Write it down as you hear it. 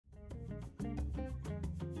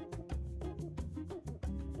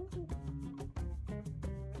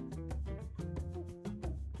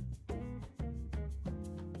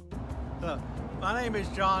Look, my name is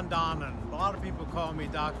John Donnan. A lot of people call me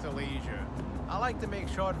Dr.Leisure. I like to make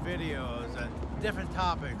short videos on different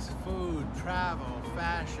topics: food, travel,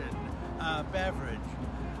 fashion, beverage.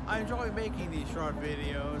 I enjoy making these short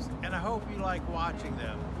videos, and I hope you like watching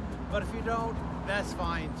them. But if you don't, that's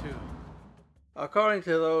fine too. According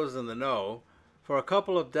to those in the know, for a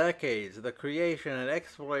couple of decades, the creation and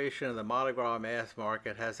exploration of the Mardi Gras Mask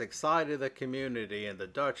Market has excited the community in the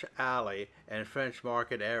Dutch Alley and French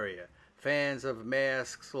Market area, fans of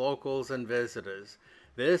masks, locals, and visitors.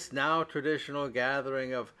 This now traditional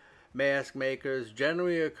gathering of mask makers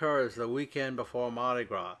generally occurs the weekend before Mardi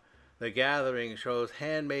Gras. The gathering shows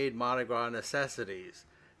handmade Mardi Gras necessities: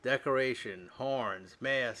 decoration, horns,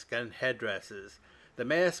 masks, and headdresses. The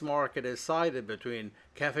mask market is sited between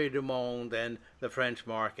Café du Monde and the French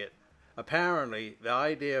Market. Apparently, the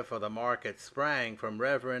idea for the market sprang from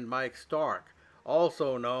Reverend Mike Stark,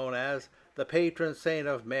 also known as the Patron Saint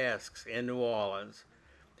of Masks in New Orleans.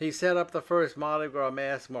 He set up the first Mardi Gras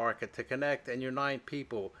Mask Market to connect and unite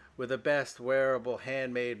people with the best wearable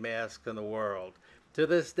handmade masks in the world. To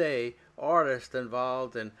this day, artists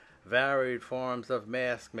involved in varied forms of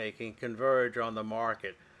mask making converge on the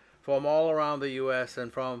market, from all around the U.S.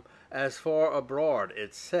 and from as far abroad,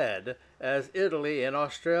 it's said, as Italy and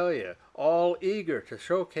Australia, all eager to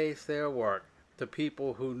showcase their work to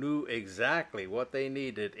people who knew exactly what they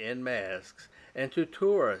needed in masks, and to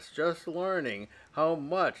tourists just learning how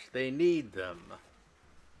much they need them.